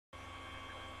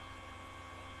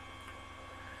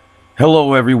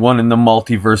Hello everyone in the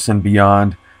multiverse and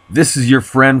beyond. This is your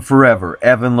friend forever,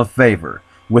 Evan LaFavor,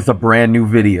 with a brand new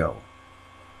video.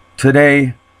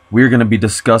 Today, we're going to be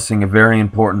discussing a very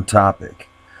important topic.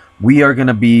 We are going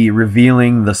to be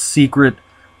revealing the secret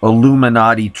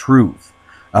Illuminati truth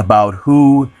about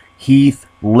who Heath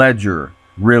Ledger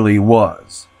really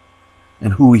was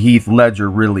and who Heath Ledger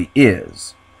really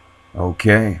is.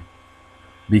 Okay?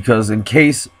 Because in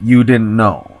case you didn't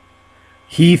know,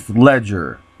 Heath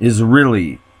Ledger is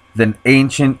really the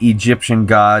ancient Egyptian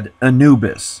god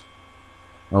Anubis.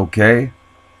 Okay?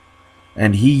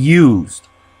 And he used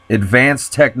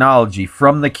advanced technology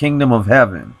from the kingdom of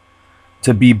heaven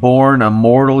to be born a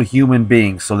mortal human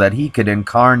being so that he could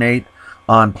incarnate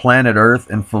on planet Earth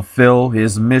and fulfill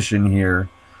his mission here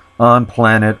on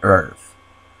planet Earth.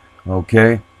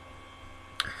 Okay?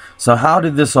 So how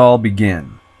did this all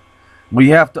begin? We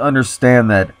have to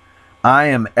understand that I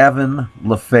am Evan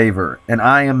LaFavor, and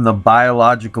I am the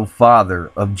biological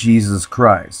father of Jesus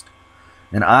Christ.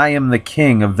 And I am the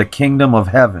king of the kingdom of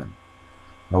heaven.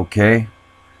 Okay?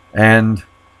 And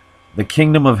the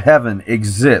kingdom of heaven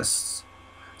exists,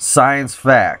 science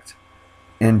fact,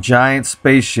 in giant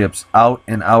spaceships out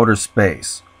in outer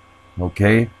space.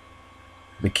 Okay?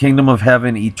 The kingdom of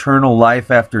heaven, eternal life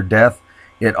after death,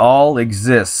 it all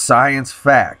exists, science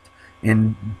fact,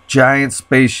 in giant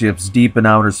spaceships deep in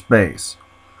outer space.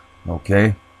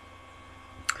 Okay?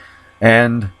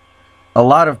 And a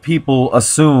lot of people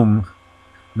assume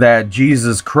that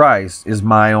Jesus Christ is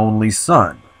my only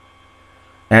son.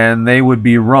 And they would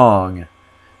be wrong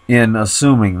in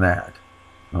assuming that.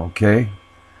 Okay?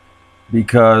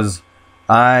 Because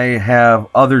I have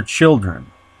other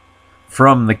children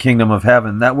from the kingdom of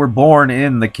heaven that were born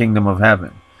in the kingdom of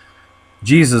heaven.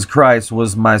 Jesus Christ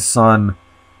was my son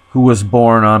who was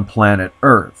born on planet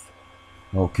Earth.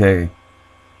 Okay?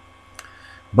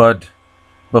 But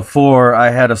before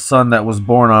I had a son that was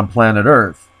born on planet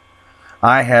Earth,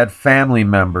 I had family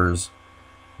members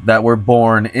that were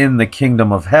born in the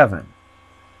kingdom of heaven.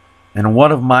 And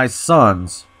one of my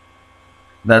sons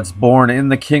that's born in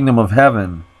the kingdom of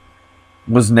heaven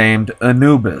was named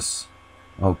Anubis.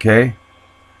 Okay?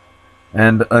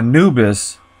 And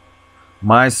Anubis,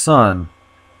 my son,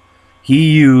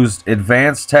 he used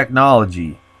advanced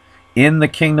technology in the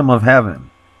kingdom of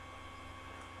heaven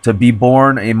to be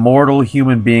born a mortal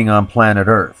human being on planet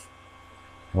Earth.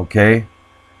 Okay?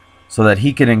 So that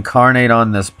he could incarnate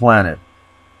on this planet.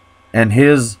 And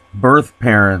his birth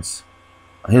parents,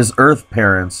 his earth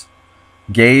parents,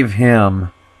 gave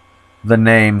him the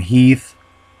name Heath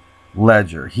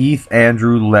Ledger. Heath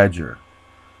Andrew Ledger.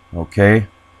 Okay?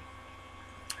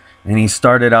 And he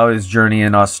started out his journey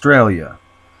in Australia.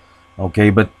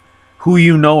 Okay, but who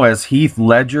you know as Heath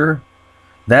Ledger,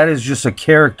 that is just a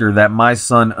character that my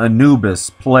son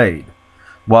Anubis played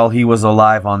while he was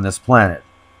alive on this planet.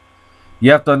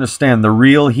 You have to understand, the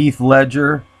real Heath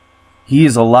Ledger,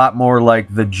 he's a lot more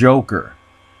like the Joker.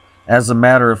 As a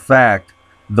matter of fact,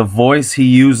 the voice he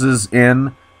uses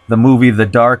in the movie The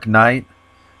Dark Knight,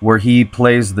 where he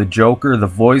plays the Joker, the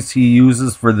voice he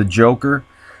uses for the Joker,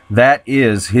 that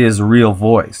is his real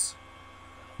voice.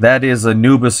 That is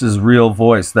Anubis's real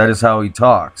voice. That is how he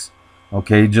talks.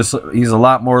 Okay, he's a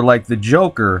lot more like the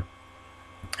Joker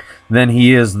than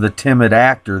he is the timid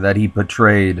actor that he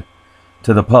portrayed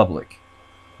to the public.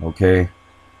 Okay?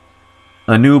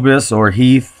 Anubis or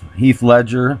Heath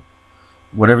Ledger,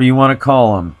 whatever you want to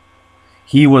call him,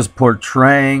 he was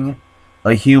portraying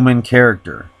a human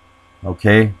character.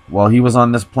 Okay? While he was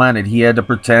on this planet, he had to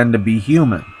pretend to be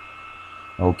human.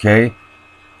 Okay?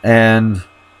 And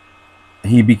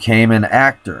he became an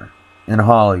actor in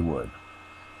Hollywood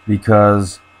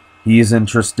because he's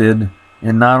interested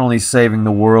in not only saving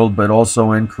the world but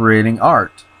also in creating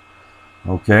art.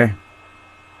 Okay?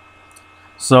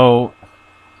 So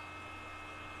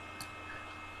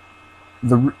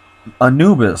the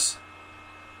Anubis,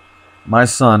 my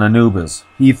son Anubis,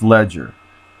 Heath Ledger.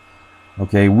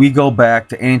 Okay, we go back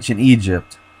to ancient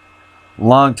Egypt.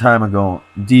 Long time ago,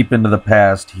 deep into the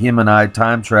past, him and I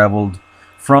time traveled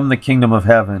from the kingdom of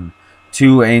heaven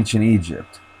to ancient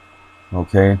Egypt.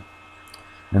 Okay?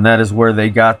 And that is where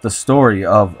they got the story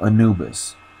of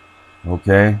Anubis.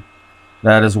 Okay?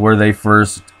 That is where they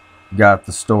first got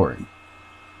the story.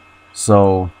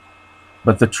 So,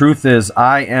 but the truth is,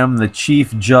 I am the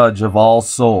chief judge of all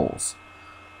souls.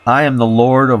 I am the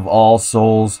Lord of all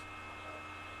souls,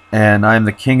 and I am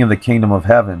the king of the kingdom of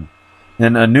heaven.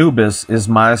 And Anubis is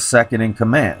my second in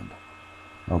command.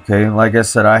 Okay, like I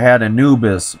said, I had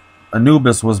Anubis.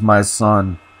 Anubis was my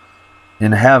son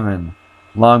in heaven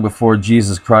long before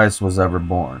Jesus Christ was ever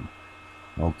born.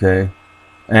 Okay,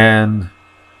 and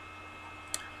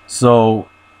So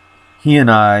he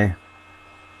and I,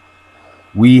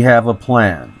 we have a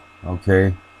plan,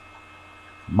 okay?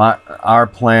 Our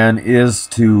plan is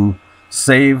to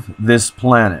save this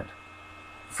planet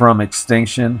from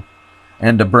extinction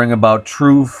and to bring about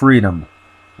true freedom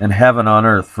and heaven on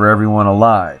earth for everyone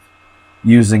alive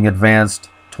using advanced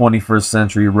 21st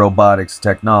century robotics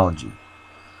technology.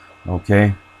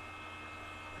 Okay?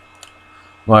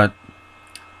 But,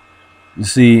 you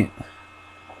see,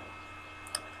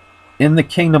 in the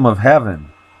kingdom of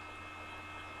heaven,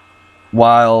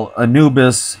 while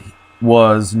Anubis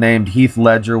was named Heath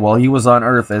Ledger, while he was on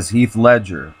earth as Heath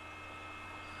Ledger,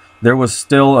 there was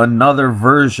still another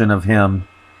version of him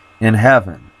in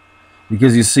heaven.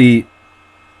 Because you see,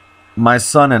 my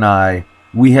son and I,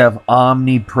 we have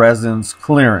omnipresence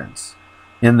clearance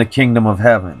in the kingdom of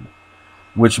heaven,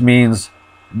 which means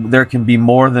there can be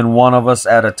more than one of us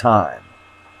at a time.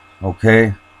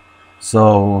 Okay?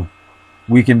 So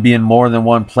we can be in more than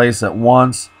one place at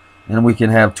once, and we can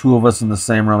have two of us in the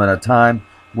same room at a time,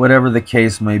 whatever the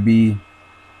case may be.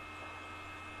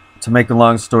 To make a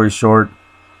long story short,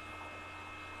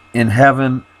 in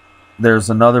heaven, there's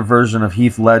another version of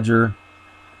Heath Ledger,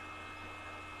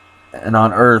 and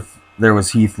on earth, there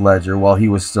was Heath Ledger while he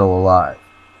was still alive.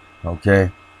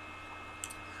 Okay?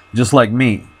 Just like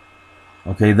me.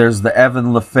 Okay, there's the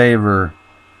Evan Lefevre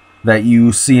that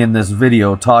you see in this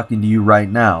video talking to you right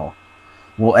now.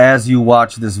 Well, as you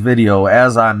watch this video,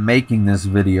 as I'm making this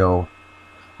video,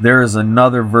 there is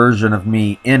another version of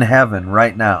me in heaven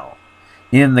right now.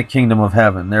 In the kingdom of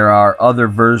heaven. There are other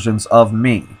versions of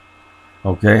me.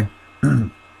 Okay?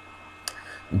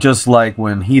 Just like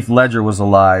when Heath Ledger was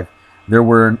alive, there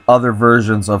were other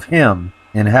versions of him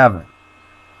in heaven.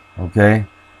 Okay?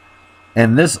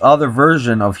 And this other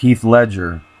version of Heath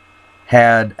Ledger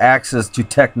had access to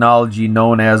technology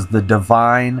known as the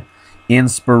Divine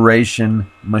Inspiration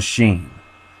Machine.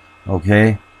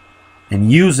 Okay?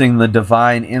 And using the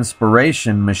Divine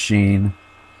Inspiration Machine,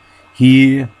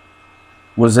 he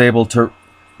was able to...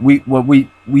 What we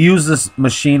use this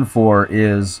machine for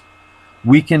is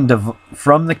we can,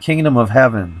 from the kingdom of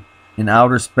heaven in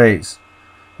outer space,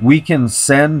 we can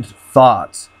send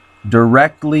thoughts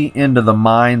directly into the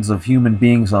minds of human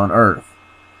beings on earth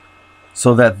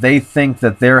so that they think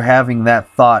that they're having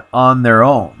that thought on their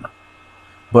own.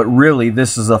 But really,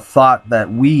 this is a thought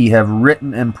that we have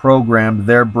written and programmed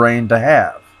their brain to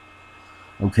have.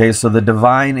 Okay, so the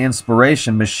Divine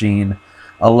Inspiration Machine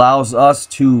allows us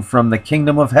to, from the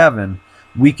kingdom of heaven,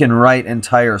 we can write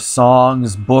entire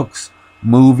songs, books,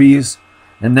 movies,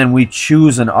 and then we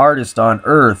choose an artist on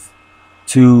earth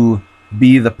to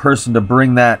be the person to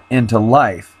bring that into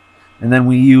life. And then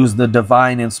we use the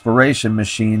Divine Inspiration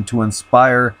Machine to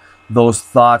inspire those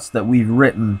thoughts that we've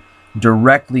written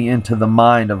directly into the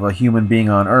mind of a human being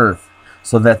on earth,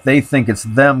 so that they think it's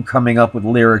them coming up with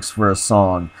lyrics for a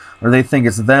song, or they think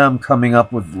it's them coming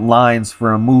up with lines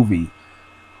for a movie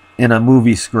in a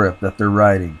movie script that they're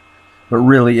writing. But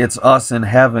really, it's us in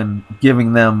heaven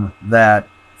giving them that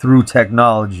through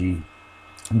technology,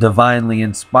 divinely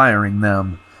inspiring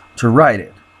them to write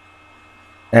it.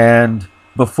 And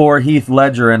before Heath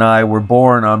Ledger and I were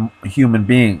born on human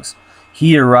beings,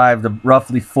 he arrived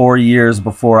roughly 4 years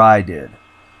before I did.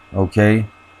 Okay?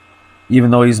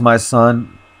 Even though he's my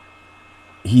son,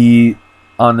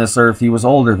 on this earth, he was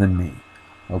older than me.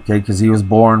 Okay? Because he was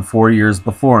born 4 years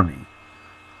before me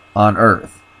on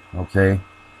earth. Okay?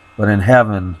 But in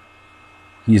heaven,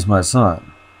 he's my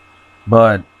son.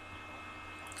 But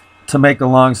to make a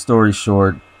long story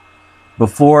short,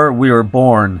 before we were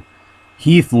born,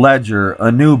 Heath Ledger,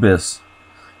 Anubis,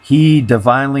 he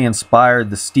divinely inspired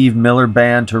the Steve Miller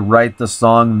Band to write the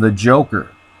song The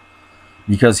Joker,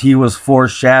 because he was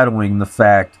foreshadowing the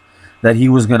fact that he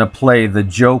was going to play the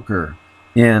Joker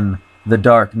in the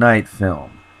Dark Knight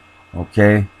film.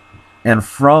 Okay? And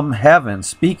from heaven,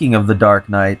 speaking of the Dark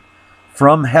Knight,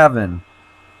 from heaven,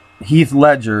 Heath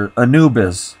Ledger,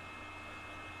 Anubis,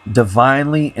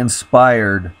 divinely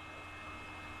inspired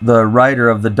the writer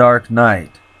of the Dark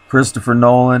Knight, Christopher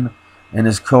Nolan, and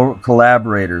his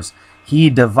collaborators. He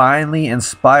divinely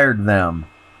inspired them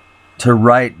to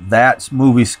write that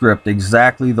movie script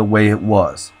exactly the way it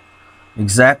was.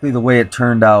 Exactly the way it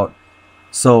turned out.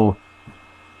 So,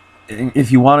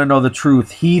 if you want to know the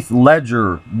truth, Heath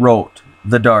Ledger wrote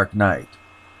The Dark Knight.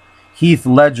 Heath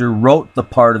Ledger wrote the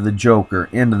part of the Joker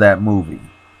into that movie.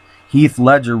 Heath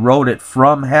Ledger wrote it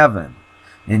from heaven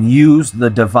and used the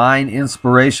Divine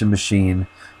Inspiration Machine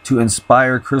to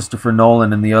inspire Christopher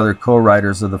Nolan and the other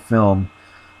co-writers of the film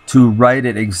to write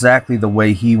it exactly the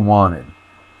way he wanted.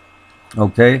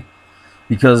 Okay?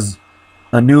 Because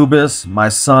Anubis, my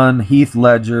son, Heath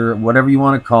Ledger, whatever you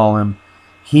want to call him,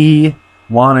 he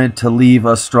wanted to leave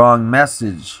a strong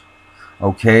message,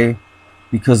 okay?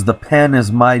 Because the pen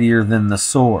is mightier than the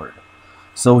sword.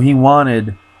 So he knew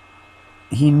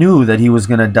that he was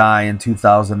going to die in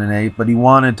 2008, but he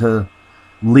wanted to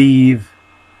leave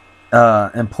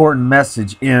an important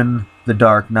message in The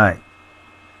Dark Knight.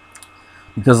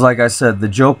 Because like I said, the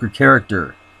Joker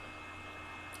character,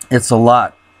 it's a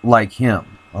lot like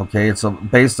him, okay? It's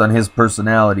based on his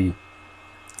personality,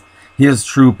 his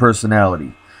true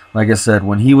personality. Like I said,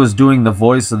 when he was doing the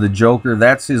voice of the Joker,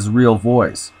 that's his real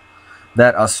voice.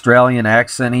 That Australian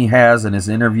accent he has in his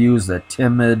interviews, that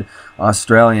timid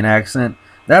Australian accent,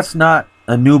 that's not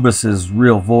Anubis's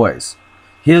real voice.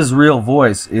 His real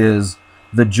voice is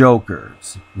the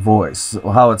Joker's voice,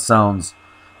 how it sounds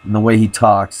in the way he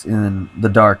talks in The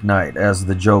Dark Knight as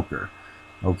the Joker,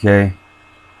 okay?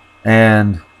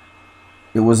 And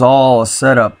it was all a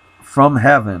setup from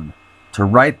heaven to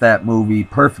write that movie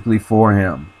perfectly for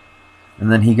him.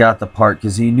 And then he got the part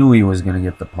because he knew he was going to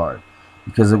get the part,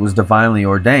 because it was divinely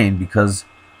ordained, because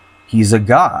he's a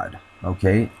god,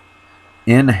 okay?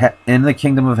 In the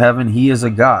kingdom of heaven, he is a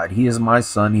god. He is my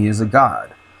son. He is a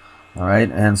god, all right?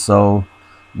 And so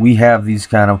we have these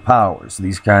kind of powers,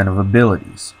 these kind of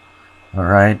abilities, all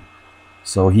right?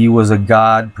 So he was a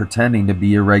god pretending to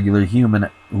be a regular human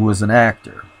who was an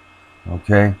actor,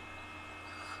 okay?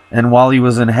 And while he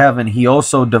was in heaven, he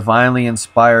also divinely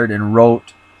inspired and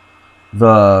wrote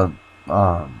the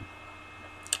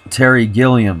Terry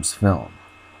Gilliam's film,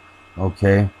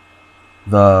 okay?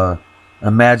 The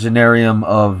Imaginarium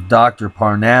of Dr.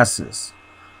 Parnassus,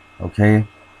 okay?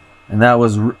 And that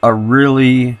was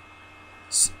a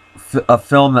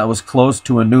film that was close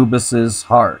to Anubis's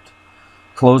heart,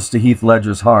 close to Heath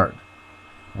Ledger's heart,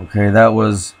 okay? That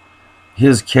was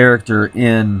his character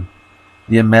in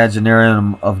the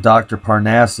Imaginarium of Dr.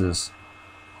 Parnassus,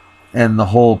 and the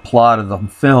whole plot of the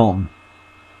film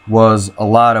was a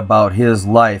lot about his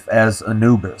life as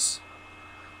Anubis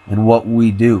and what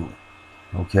we do,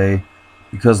 okay?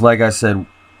 Because like I said,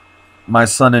 my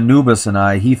son Anubis and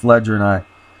I, Heath Ledger and I,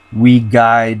 we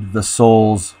guide the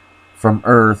souls from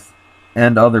Earth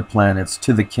and other planets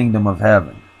to the kingdom of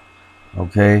heaven,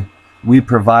 okay? We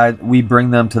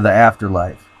bring them to the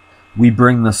afterlife. We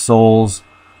bring the souls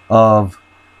of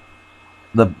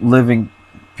the living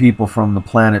people from the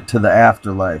planet to the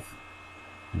afterlife,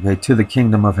 okay, to the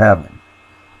kingdom of heaven.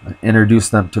 Introduce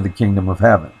them to the kingdom of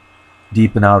heaven,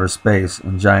 deep in outer space,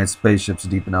 in giant spaceships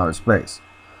deep in outer space,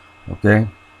 okay?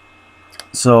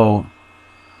 So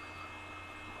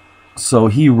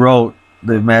he wrote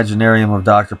the Imaginarium of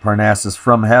Dr. Parnassus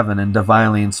from heaven and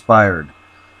divinely inspired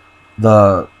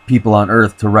the people on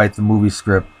Earth to write the movie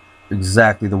script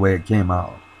exactly the way it came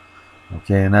out,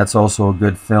 okay? And that's also a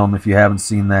good film if you haven't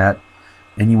seen that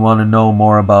and you want to know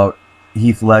more about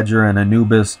Heath Ledger and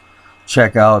Anubis.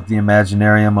 Check out the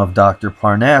Imaginarium of Dr.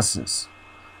 Parnassus,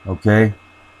 okay?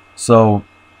 So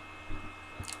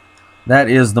that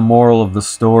is the moral of the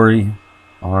story,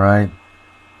 all right?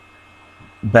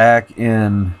 Back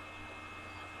in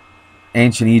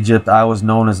ancient Egypt, I was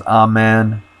known as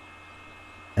Amen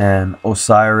and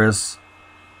Osiris,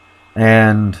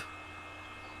 and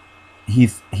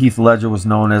Heath Ledger was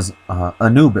known as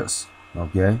Anubis,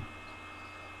 okay?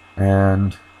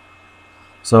 And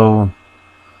so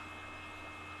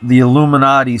the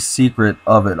Illuminati secret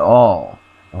of it all,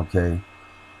 okay,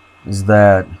 is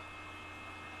that,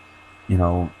 you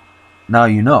know, now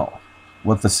you know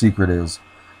what the secret is.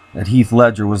 That Heath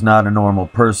Ledger was not a normal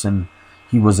person.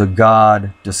 He was a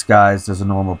god disguised as a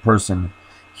normal person,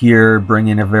 here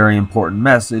bringing a very important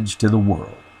message to the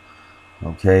world,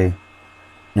 okay,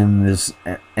 in this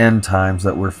end times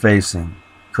that we're facing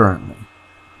currently.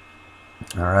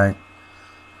 All right.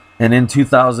 And in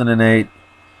 2008,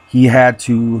 he had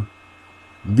to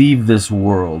leave this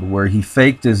world, where he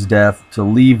faked his death to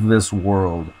leave this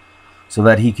world so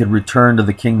that he could return to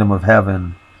the kingdom of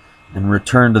heaven and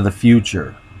return to the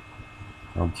future,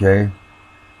 okay?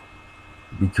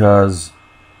 Because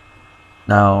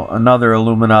now another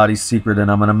Illuminati secret,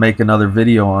 and I'm going to make another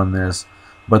video on this,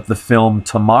 but the film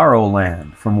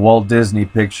Tomorrowland from Walt Disney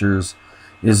Pictures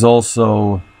is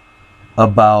also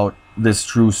about this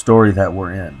true story that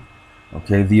we're in,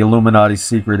 okay? The Illuminati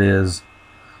secret is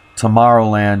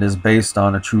Tomorrowland is based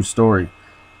on a true story,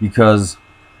 because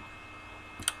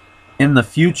in the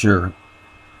future,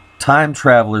 time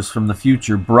travelers from the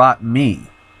future brought me,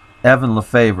 Evan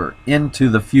LeFavor, into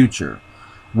the future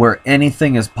where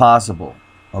anything is possible,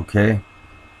 okay?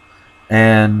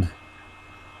 And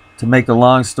to make a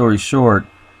long story short,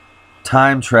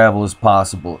 time travel is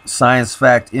possible. Science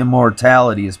fact,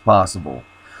 immortality is possible.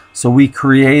 So we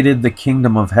created the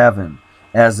kingdom of heaven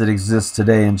as it exists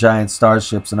today in giant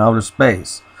starships in outer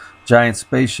space, giant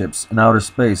spaceships in outer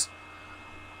space.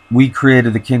 We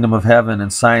created the kingdom of heaven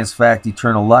and science fact,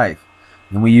 eternal life.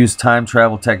 And we use time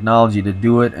travel technology to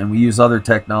do it, and we use other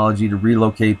technology to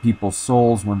relocate people's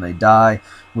souls when they die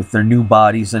with their new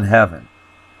bodies in heaven.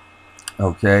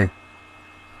 Okay?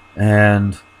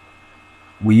 And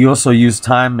we also use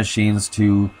time machines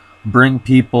to bring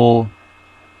people,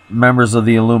 members of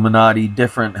the Illuminati,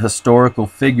 different historical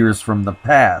figures from the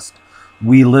past.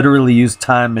 We literally use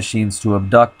time machines to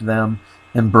abduct them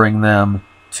and bring them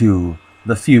to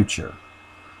the future.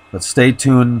 But stay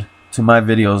tuned to my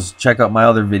videos. Check out my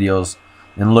other videos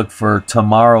and look for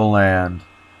Tomorrowland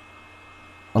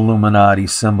Illuminati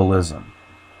symbolism.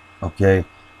 Okay?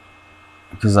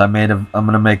 Because I'm going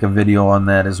to make a video on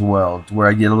that as well, where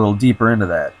I get a little deeper into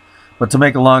that. But to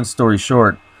make a long story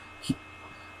short,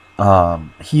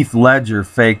 Heath Ledger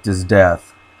faked his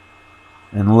death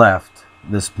and left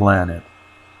this planet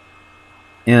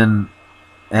in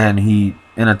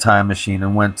a time machine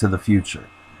and went to the future.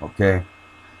 Okay?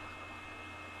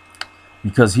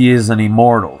 Because he is an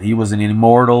immortal. He was an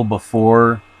immortal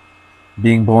before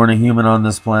being born a human on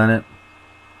this planet,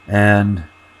 and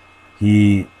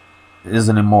he is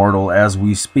an immortal as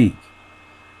we speak.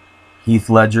 Heath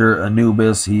Ledger,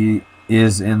 Anubis, he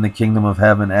is in the kingdom of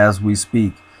heaven as we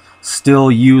speak,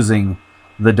 still using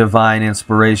the divine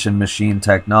inspiration machine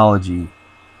technology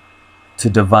to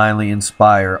divinely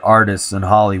inspire artists in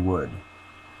Hollywood,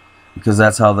 because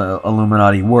that's how the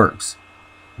Illuminati works.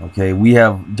 Okay, we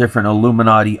have different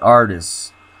Illuminati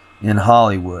artists in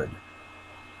Hollywood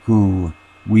who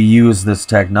we use this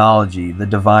technology, the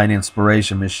divine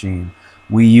inspiration machine.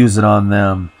 We use it on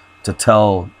them to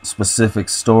tell specific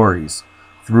stories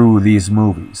through these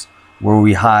movies, where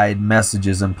we hide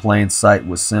messages in plain sight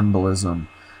with symbolism,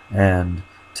 and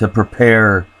to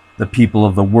prepare the people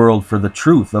of the world for the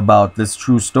truth about this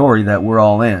true story that we're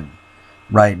all in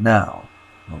right now.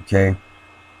 Okay?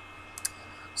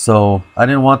 So, I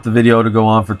didn't want the video to go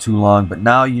on for too long, but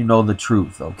now you know the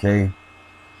truth, okay?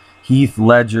 Heath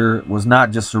Ledger was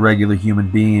not just a regular human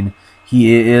being.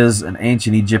 He is an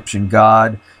ancient Egyptian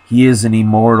god. He is an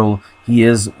immortal. He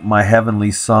is my heavenly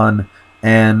son.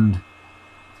 And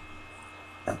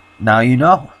now you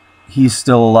know. He's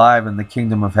still alive in the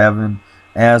kingdom of heaven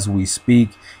as we speak.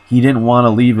 He didn't want to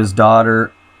leave his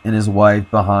daughter and his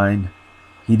wife behind.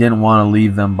 He didn't want to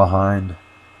leave them behind.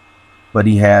 But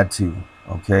he had to.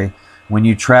 Okay? When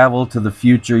you travel to the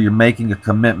future, you're making a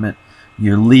commitment.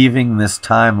 You're leaving this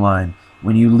timeline.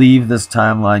 When you leave this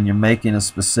timeline, you're making a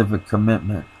specific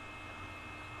commitment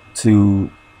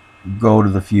to go to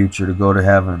the future, to go to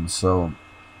heaven. So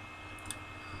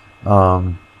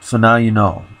now you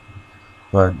know.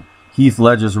 But Heath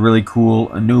Ledger's really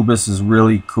cool. Anubis is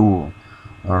really cool.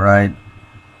 All right?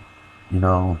 You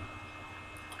know,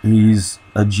 he's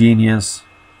a genius.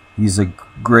 He's a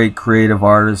great creative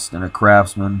artist and a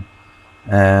craftsman.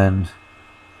 And,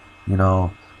 you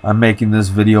know, I'm making this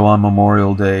video on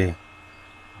Memorial Day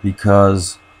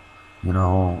because, you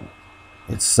know,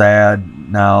 it's sad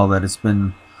now that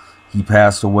he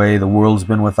passed away. The world's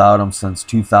been without him since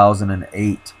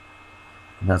 2008.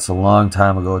 And that's a long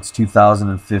time ago. It's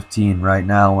 2015 right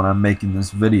now when I'm making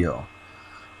this video.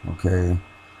 Okay?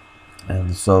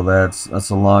 And so that's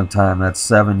a long time. That's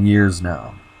 7 years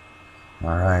now.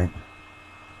 All right?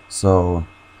 So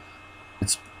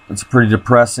it's pretty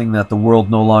depressing that the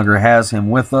world no longer has him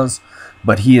with us,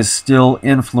 but he is still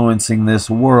influencing this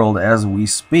world as we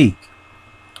speak.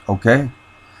 Okay?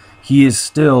 He is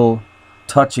still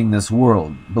touching this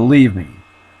world. Believe me.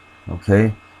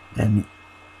 Okay? And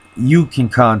you can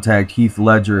contact Heath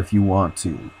Ledger if you want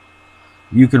to.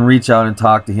 You can reach out and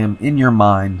talk to him in your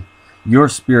mind. Your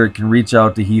spirit can reach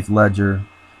out to Heath Ledger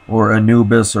or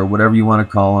Anubis or whatever you want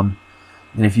to call him.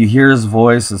 And if you hear his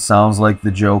voice, it sounds like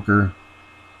the Joker,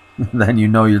 then you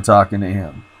know you're talking to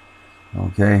him.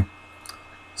 Okay?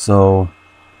 So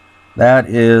that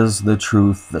is the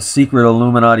truth, the secret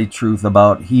Illuminati truth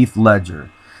about Heath Ledger.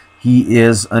 He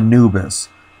is Anubis,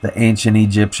 the ancient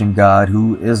Egyptian god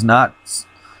who is not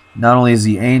only is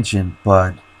he ancient,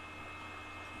 but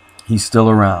he's still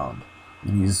around.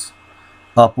 And he's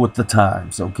up with the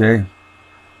times, okay?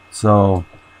 So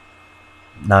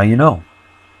now you know.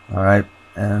 All right?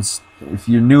 And if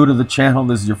you're new to the channel,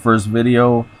 this is your first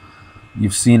video,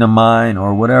 you've seen of mine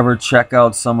or whatever, check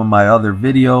out some of my other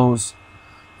videos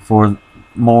for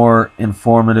more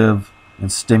informative and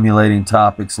stimulating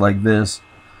topics like this.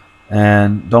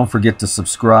 And don't forget to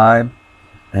subscribe.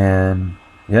 And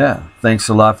yeah, thanks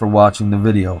a lot for watching the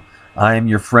video. I am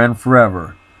your friend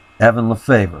forever, Evan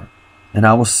LaFavor, and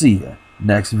I will see you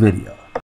next video.